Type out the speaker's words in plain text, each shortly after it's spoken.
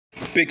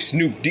Big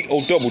Snoop,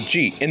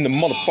 D-O-double-G in the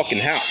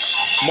motherfucking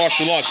house.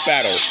 Martial arts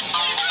battle.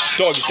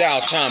 Doggy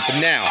style time for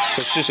now.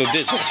 So shizzle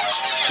dizzle.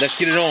 Let's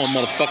get it on,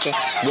 motherfucker.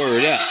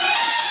 Word up.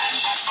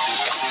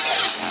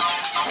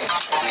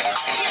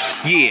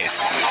 Yeah.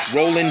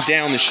 Rolling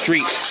down the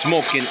street,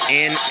 smoking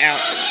and out,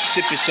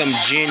 sipping some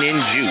gin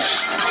and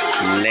juice.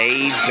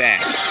 Laid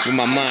back with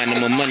my mind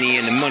on my money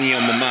and the money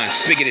on my mind.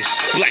 Spiggity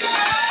splat.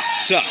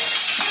 Tuck.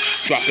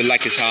 Drop it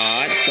like it's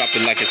hot. Drop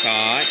it like it's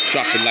hot.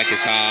 Drop it like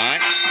it's hot.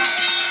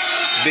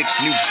 Big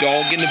Snoop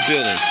Dogg in the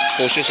building.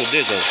 Oh, shizzle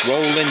dizzle.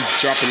 Rolling.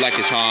 Drop it like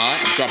it's hot.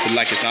 Drop it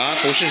like it's hot.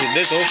 Oh, shizzle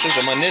dizzle.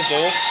 Shizzle my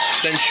nizzle.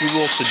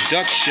 Sensual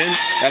seduction.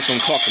 That's what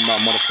I'm talking about,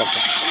 motherfucker.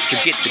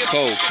 Forget the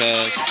code,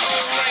 cuz.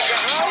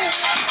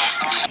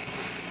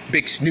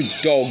 Big Snoop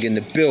Dogg in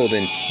the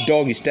building.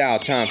 Doggy style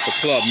time for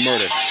club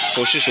murder.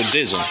 Oh, shizzle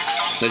dizzle.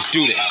 Let's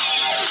do this.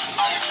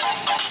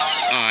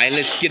 Alright,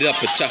 let's get it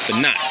up a tougher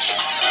notch.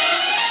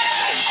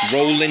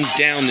 Rolling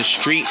down the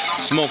street,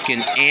 smoking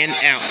and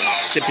out,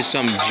 sipping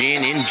some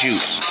gin and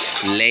juice.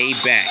 Lay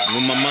back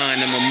with my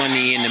mind on my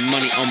money and the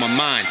money on my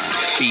mind.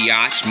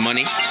 Biatch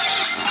money.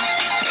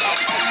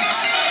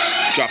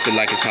 Drop it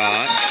like it's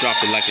hot. Drop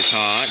it like it's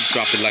hot.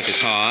 Drop it like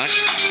it's hot.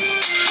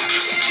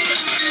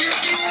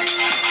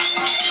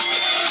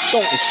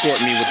 Don't escort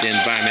me with the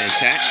environment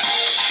attack.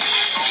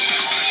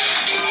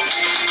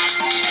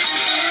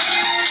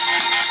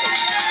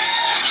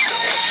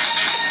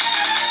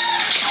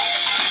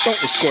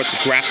 Don't escort the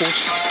grapples.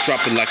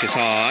 Drop it like it's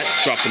hot.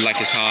 Drop it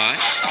like it's hot.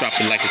 Drop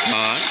it like it's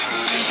hot.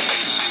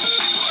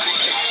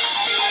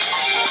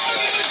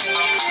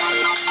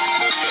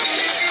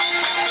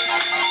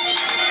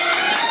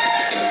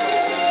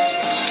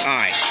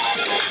 Alright.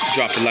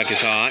 Drop it like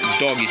it's hot.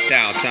 Doggy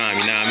style time,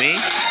 you know what I mean?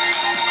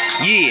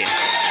 Yeah.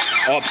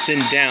 Ups and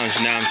downs,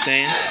 you know what I'm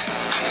saying?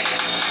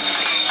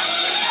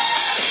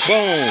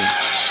 Boom.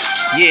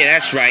 Yeah,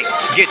 that's right.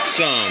 Get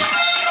some.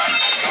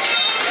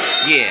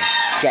 Yeah.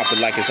 Drop it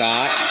like it's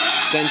hot.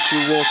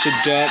 Sensual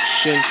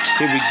seduction.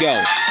 Here we go.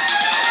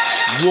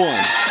 1,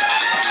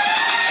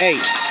 8,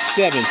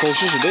 7. Oh,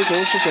 shizzle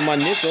dizzle. Shizzle my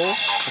nizzle.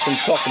 That's what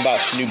I'm talking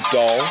about, Snoop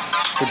Dogg.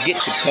 Forget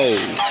the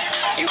code.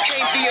 You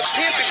can't be a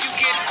pimp if you